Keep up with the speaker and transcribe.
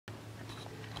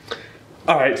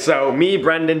Alright, so me,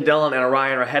 Brenden, Dylan, and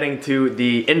Orion are heading to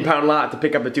the impound lot to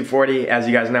pick up the 240. As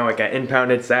you guys know, it got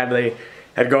impounded, sadly.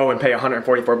 Had to go and pay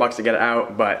 144 bucks to get it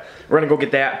out, but we're gonna go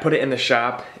get that, put it in the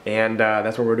shop, and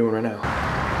that's what we're doing right now.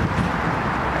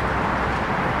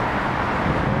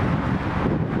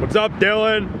 What's up,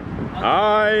 Dylan?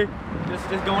 Hi. Just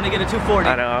going to get a 240.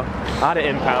 I know. Out of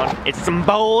impound. It's some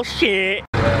bullshit.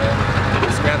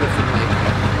 Just grab it from me.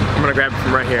 I'm gonna grab it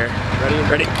from right here.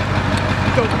 Ready?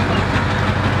 Go.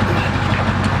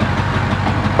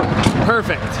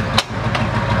 Perfect.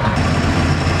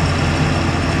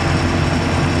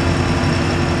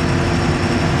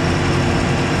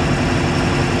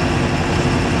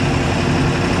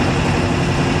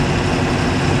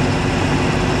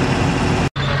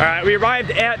 Alright, we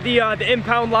arrived at the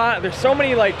impound lot. There's so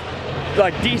many like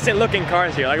decent looking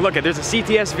cars here. Like look at, there's a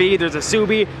CTSV, there's a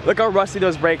Subi. Look how rusty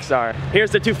those brakes are.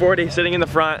 Here's the 240 sitting in the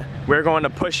front. We're going to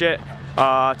push it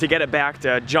to get it back,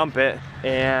 to jump it,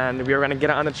 and we were gonna get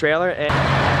it on the trailer. And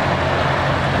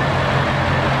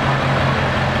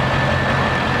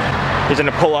he's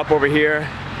gonna pull up over here.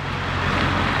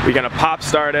 We're gonna pop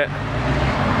start it.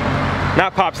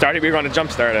 Not pop start it, we're gonna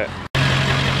jump start it.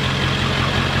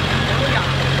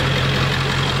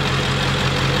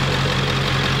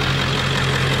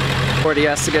 He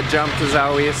has to get jumped as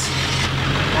always.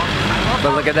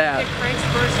 But look at that.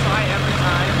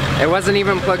 It wasn't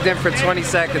even plugged in for 20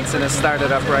 seconds and it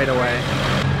started up right away.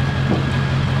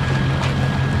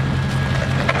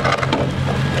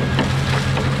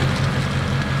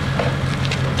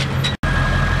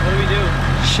 What do we do?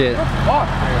 Shit.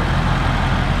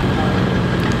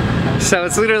 So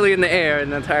it's literally in the air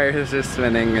and the tire is just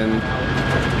spinning, and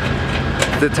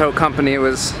the tow company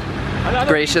was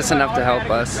gracious enough to help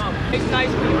us. It's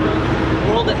nice for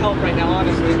you, world at help right now,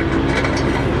 honestly.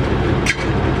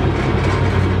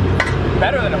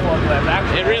 Better than a forklift,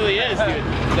 actually. It really is, dude.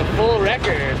 The full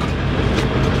record.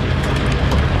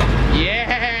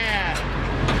 Yeah!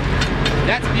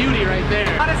 That's beauty right there.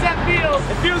 How does that feel?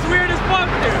 It feels weird as fuck,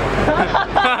 dude.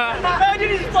 Imagine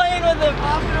he's playing with him,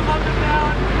 popping him up and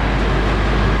down.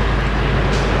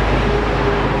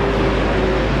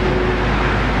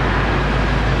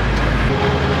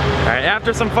 Alright,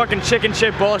 after some fucking chicken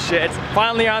shit bullshit, it's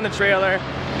finally on the trailer.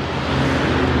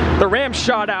 The ram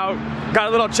shot out, got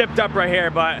a little chipped up right here,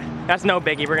 but that's no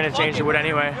biggie. We're gonna change the wood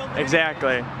anyway.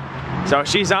 Exactly. So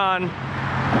she's on,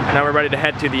 and now we're ready to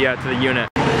head to the unit.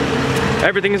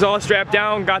 Everything is all strapped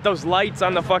down. Got those lights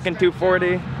on the fucking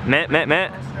 240. Mint.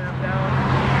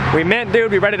 We mint,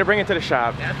 dude. We ready to bring it to the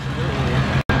shop.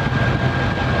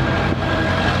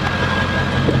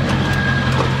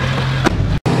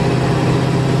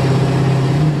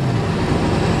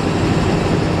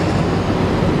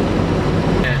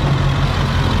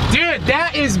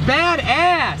 That is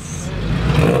badass!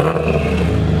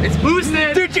 It's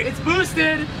boosted! Dude, it's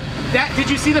boosted! Did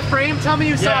you see the frame? Tell me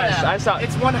you saw that. Yes, I saw it.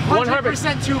 It's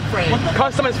 100% tube frame.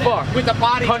 Custom as fuck. With the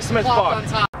body custom as on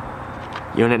fuck.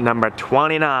 top. Unit number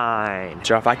 29.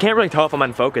 Jeff, I can't really tell if I'm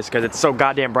on focus because it's so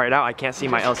goddamn bright out. I can't see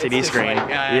my LCD screen. Like,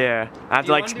 yeah, I have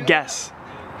to like guess.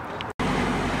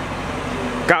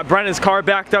 Got Brendan's car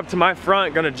backed up to my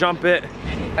front, gonna jump it.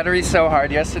 Battery's so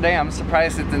hard yesterday, I'm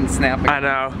surprised it didn't snap again. I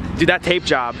know. Dude, that tape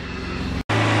job.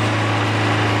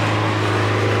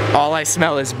 All I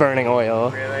smell is burning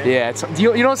oil. Really? Yeah, it's,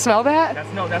 you don't smell that?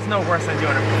 That's no worse than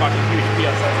doing a fucking huge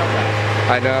PSS like that.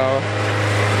 I know.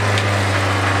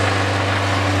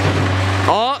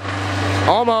 Oh,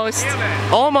 almost.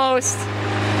 Almost.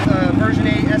 Version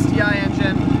 8 STI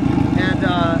engine and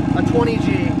a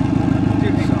 20G.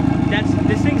 Dude,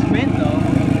 this thing's mint though.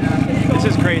 This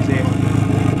is crazy.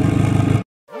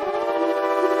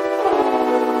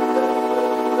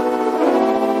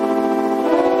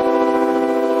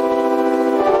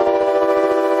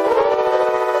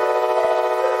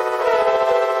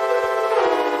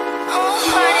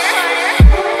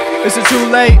 Is it too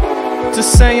late to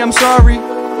say I'm sorry?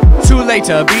 Too late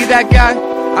to be that guy?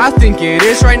 I think it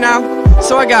is right now.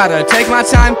 So I gotta take my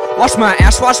time, wash my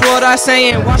ass, watch what I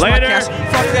say, and watch my cash.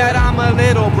 Fuck that, I'm a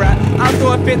little brat. I'll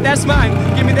throw a fit, that's mine.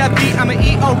 Give me that beat, I'ma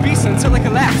eat obese until I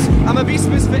collapse. I'm a beast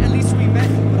misfit, at least we met.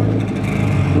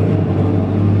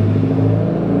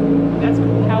 That's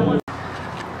how.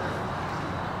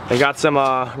 They got some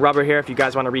rubber here if you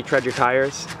guys want to retread your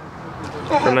tires.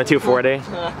 From the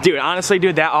 240. Dude, honestly,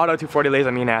 dude, that auto 240 lays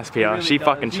on me an ass peel. Really she does.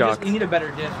 fucking chucks. You need a better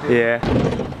diff, dude. Yeah.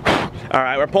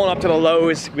 Alright, we're pulling up to the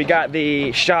Lowe's. We got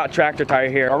the shot tractor tire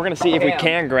here. We're gonna see if we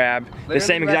can grab the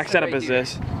same exact setup as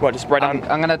this. What, just right on,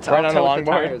 I'm gonna right on the tilt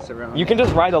the tires longboard? around. You can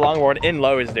just ride the longboard in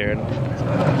Lowe's, dude.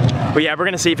 But yeah, we're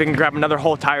gonna see if we can grab another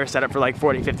whole tire setup for like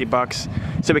 40, 50 bucks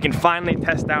so we can finally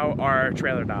test out our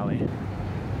trailer dolly.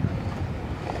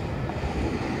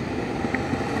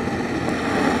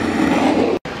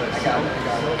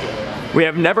 We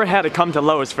have never had to come to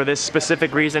Lowe's for this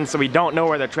specific reason, so we don't know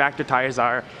where the tractor tires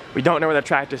are. We don't know where the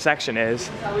tractor section is.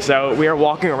 So we are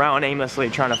walking around aimlessly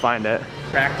trying to find it.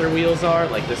 Tractor wheels are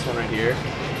like this one right here.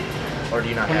 Or do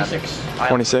you not have it?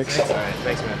 26. Alright,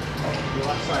 thanks man.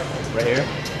 Right here?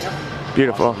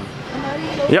 Beautiful.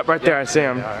 Yep, right there, I see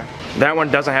them. That one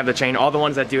doesn't have the chain. All the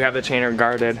ones that do have the chain are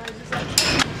guarded.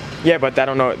 Yeah, but I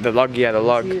don't know, the lug, yeah, the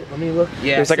lug. Let me look.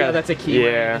 Yeah, there's like that's a key.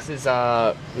 Yeah. This is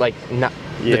like not,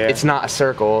 yeah. It's not a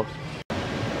circle.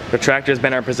 The tractor's been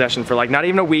in our possession for like not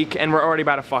even a week and we're already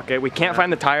about to fuck it. We can't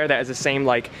find the tire that is the same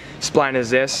like spline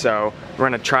as this, so we're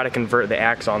gonna try to convert the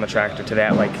axle on the tractor to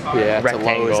that like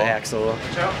rectangle. Lowe's axle.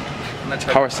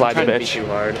 Power slide the bitch. Too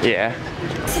hard. Yeah.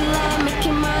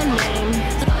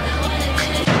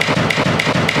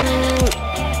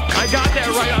 I got that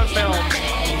right on film.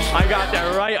 I got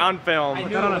that right on film.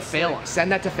 Put that on a fail. Send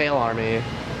that to Fail Army.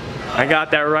 I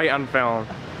got that right on film.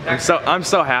 I'm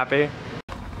so happy.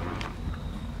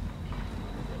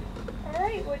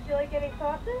 Alright, would you like any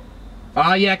sauces?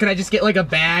 Yeah, can I just get like a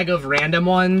bag of random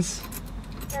ones?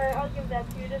 Alright, I'll give that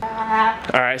to you.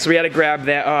 Alright, so we had to grab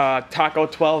that taco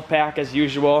 12 pack as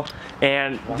usual,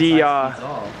 and the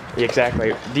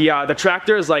exactly. The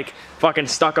tractor is like fucking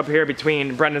stuck up here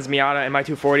between Brendan's Miata and my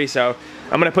 240, so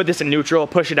I'm gonna put this in neutral,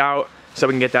 push it out so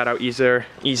we can get that out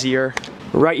easier.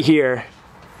 Right here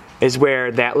is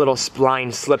where that little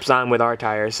spline slips on with our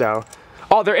tire, so.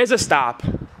 Oh, there is a stop.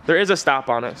 There is a stop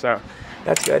on it, so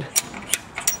that's good.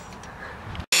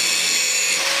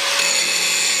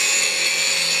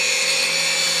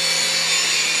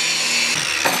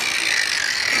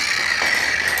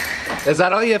 Is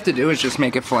that all you have to do is just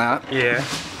make it flat? Yeah.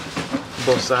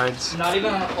 Both sides. Not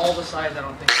even on all the sides, I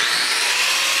don't think.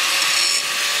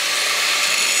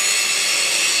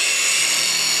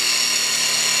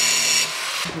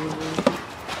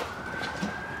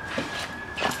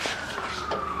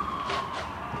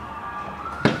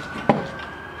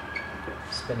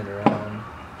 Spin it around.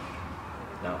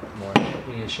 No, more.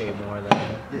 We need to shave more than.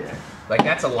 Yeah. Like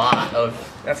that's a lot of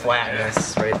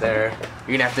flatness right there.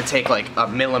 You're gonna have to take like a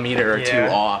millimeter or two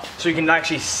off. So you can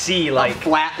actually see like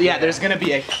flat. Yeah, there's gonna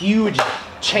be a huge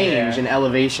change in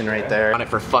elevation right there. On it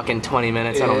for fucking 20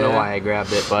 minutes. I don't know why I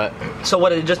grabbed it, but. So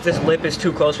what? Just this lip is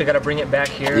too close. We gotta bring it back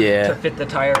here to fit the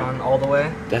tire on all the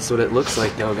way. That's what it looks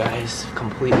like though, guys.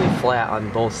 Completely flat on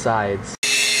both sides.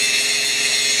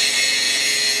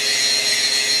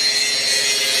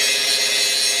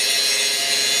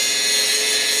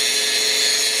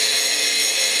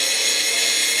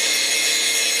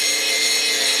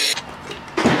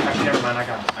 Never mind, I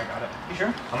got it. You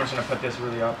sure? I'm just gonna put this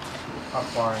really up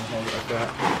far and hold it like that.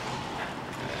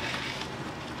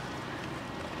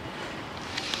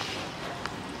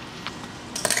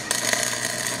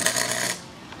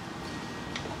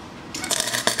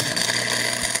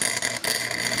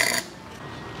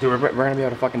 Dude, we're gonna be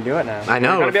able to fucking do it now. I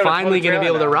know, we're finally gonna be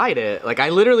able to ride it. Like, I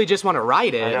literally just want to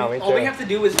ride it. I know, me too. All we have to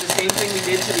do is the same thing we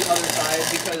did to the other side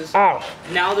because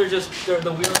now they're just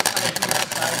the wheels kind of to that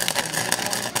side.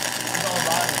 It's all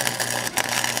bottom.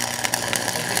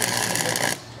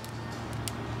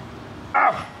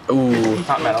 Ooh.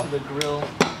 Hot metal. The grill.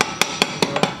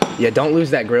 Yeah, don't lose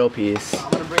that grill piece.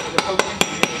 I'm gonna bring it to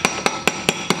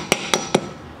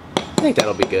I think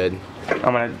that'll be good. I'm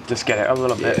gonna just get it a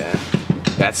little bit. Yeah.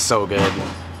 That's so good.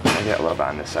 I get a little bit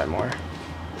on this side more.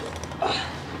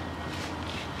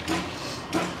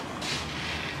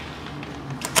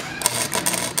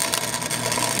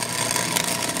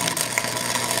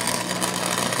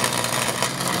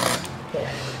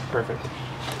 Perfect.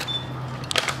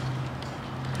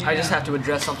 I just have to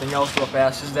address something else real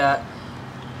fast, is that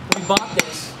we bought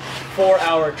this for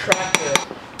our tractor.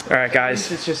 Alright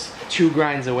guys. It's just 2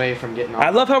 grinds away from getting off. I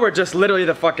love how we're just literally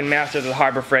the fucking masters of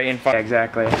Harbor Freight and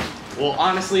exactly. Well,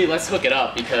 honestly, let's hook it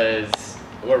up because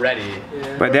we're ready.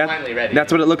 Yeah. But We're finally ready.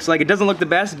 that's what it looks like. It doesn't look the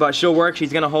best, but she'll work.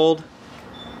 She's gonna hold.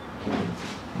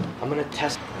 I'm gonna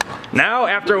test. Now,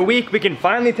 after a week, we can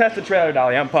finally test the trailer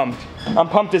dolly. I'm pumped. I'm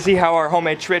pumped to see how our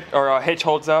homemade hitch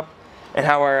holds up and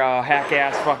how our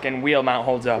hack-ass fucking wheel mount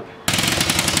holds up.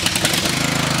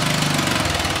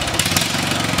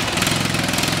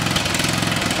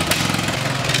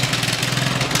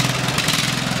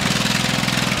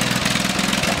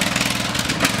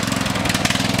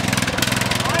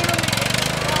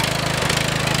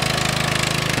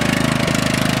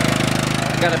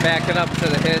 Gotta back it up to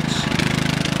the hitch.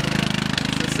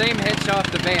 It's the same hitch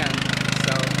off the van,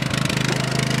 so.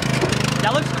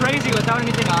 That looks crazy without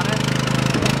anything on it.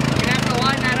 You're gonna have to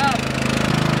line that up.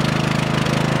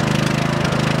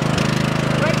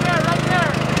 Right there, right there.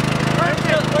 Right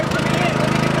there. Wait for me in. Let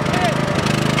me get the pit.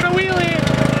 The wheelie.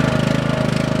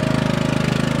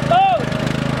 Oh!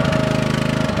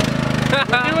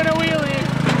 We're doing a wheelie.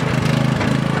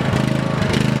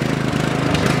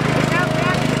 Is that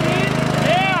back speed?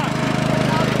 Yeah.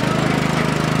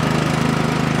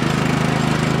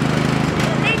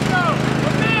 Intro.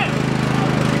 What's it?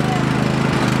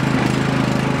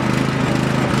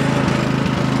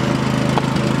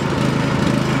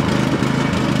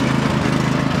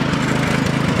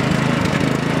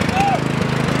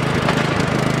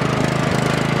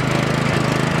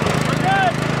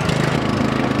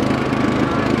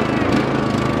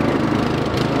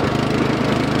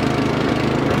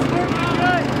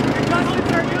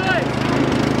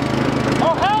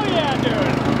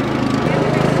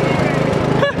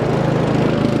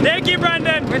 Thank you,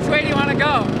 Brenden. Which way do you want to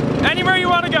go? Anywhere you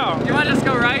want to go. You want to just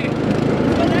go right? Go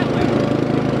that way.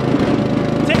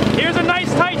 Here's a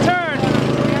nice tight turn.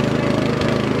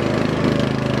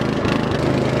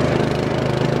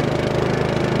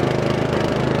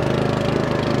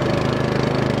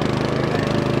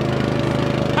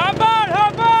 Hop on,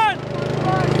 hop on.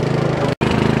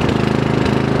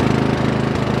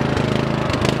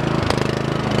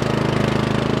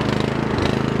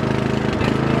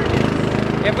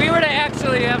 If we were to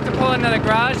actually have to pull into the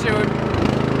garage, it would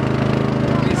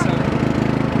be so.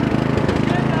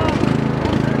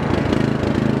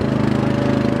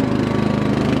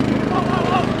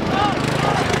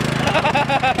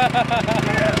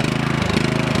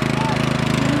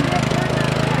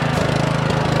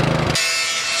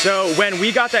 So when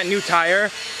we got that new tire,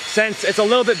 since it's a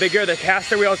little bit bigger, the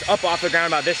caster wheel's up off the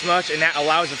ground about this much, and that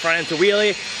allows the front end to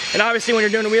wheelie. And obviously when you're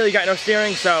doing a wheelie, you got no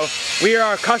steering, so we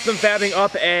are custom fabbing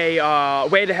up a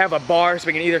way to have a bar so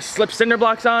we can either slip cinder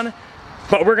blocks on,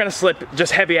 but we're gonna slip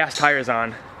just heavy ass tires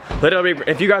on. Literally,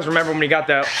 if you guys remember when we got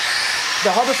the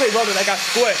hubber plate welder that got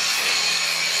squished,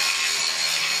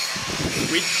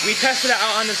 we tested it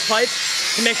out on this pipe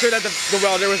to make sure that the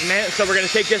welder was meant. So we're gonna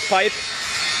take this pipe,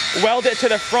 weld it to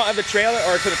the front of the trailer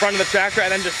or to the front of the tractor,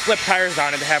 and then just slip tires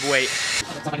on it to have weight.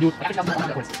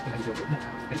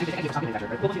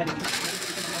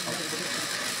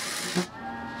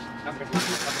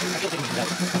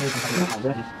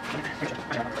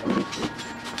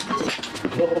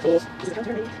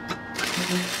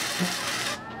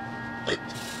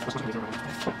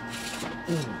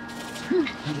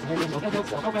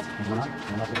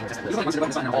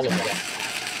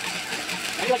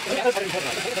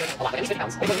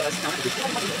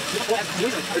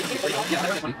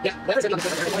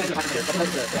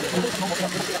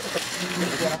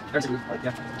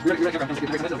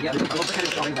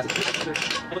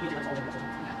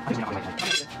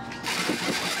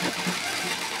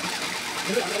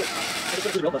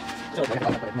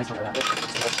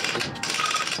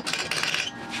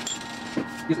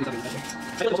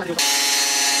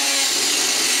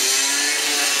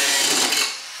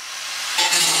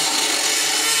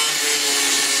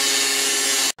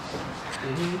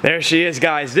 There she is,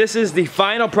 guys. This is the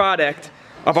final product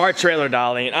of our trailer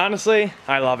dolly, and honestly,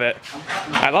 I love it.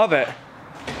 I love it.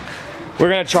 We're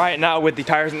gonna try it now with the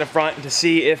tires in the front to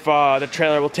see if the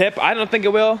trailer will tip. I don't think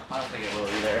it will. I don't think it will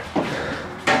either.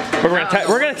 But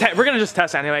we're gonna just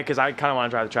test anyway because I kind of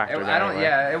want to drive the tractor.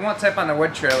 Yeah, it won't tip on the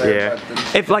wood trailer. Yeah.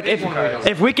 But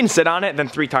If we can sit on it, then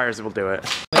 3 tires will do it.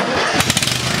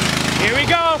 Here we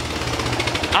go.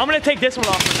 I'm gonna take this one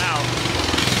off for now.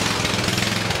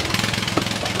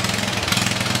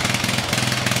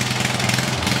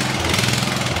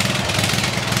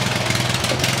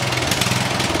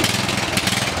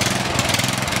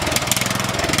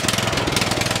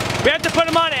 We have to put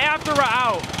them on after we're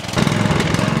out.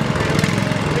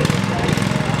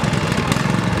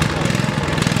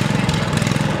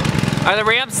 Are the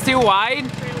ramps too wide?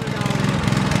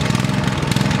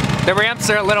 The ramps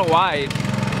are a little wide.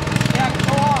 Yeah,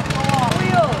 go off,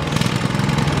 wheels.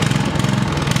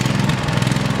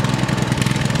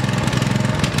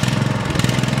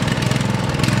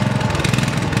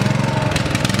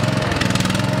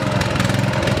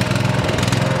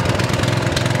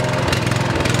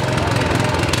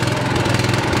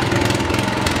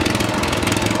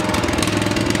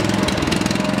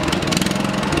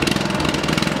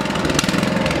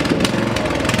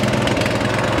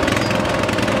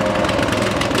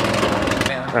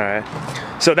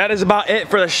 So that is about it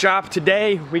for the shop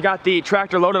today. We got the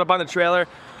tractor loaded up on the trailer.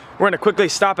 We're gonna quickly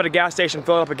stop at a gas station,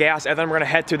 fill it up with gas, and then we're gonna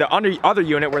head to the other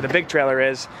unit where the big trailer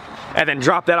is, and then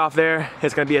drop that off there.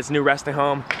 It's gonna be its new resting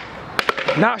home.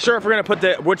 Not sure if we're gonna put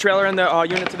the wood trailer in the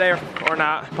unit today or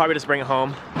not. Probably just bring it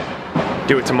home.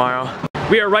 Do it tomorrow.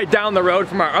 We are right down the road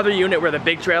from our other unit where the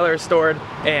big trailer is stored,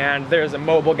 and there's a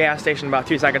mobile gas station about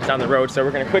 2 seconds down the road, so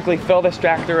we're gonna quickly fill this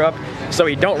tractor up so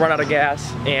we don't run out of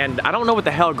gas. And I don't know what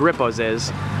the hell Grippos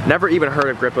is. Never even heard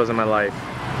of Grippos in my life.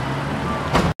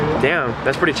 Damn,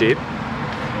 that's pretty cheap.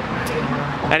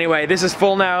 Anyway, this is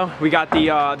full now. We got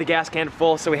the gas can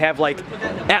full, so we have like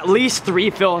at least 3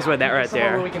 fills with that right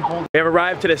there. We have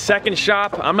arrived to the second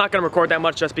shop. I'm not gonna record that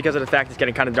much just because of the fact it's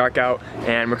getting kind of dark out,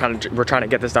 and we're trying to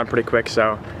get this done pretty quick.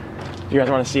 So, if you guys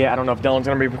want to see it, I don't know if Dylan's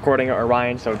gonna be recording it or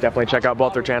Orion, so definitely check out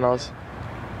both their channels.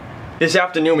 This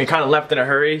afternoon we kind of left in a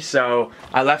hurry, so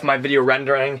I left my video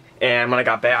rendering, and when I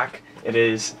got back, it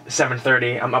is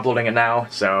 7:30. I'm uploading it now,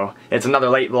 so it's another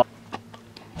late vlog.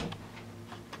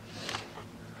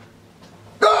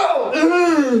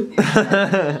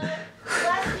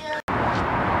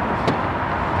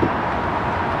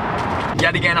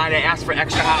 Yet again, I asked for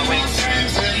extra hot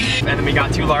wings, and then we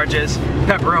got 2 larges,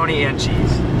 pepperoni and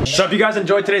cheese. So if you guys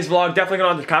enjoyed today's vlog, definitely go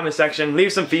down to the comment section,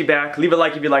 leave some feedback, leave a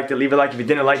like if you liked it, leave a like if you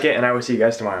didn't like it, and I will see you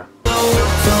guys tomorrow.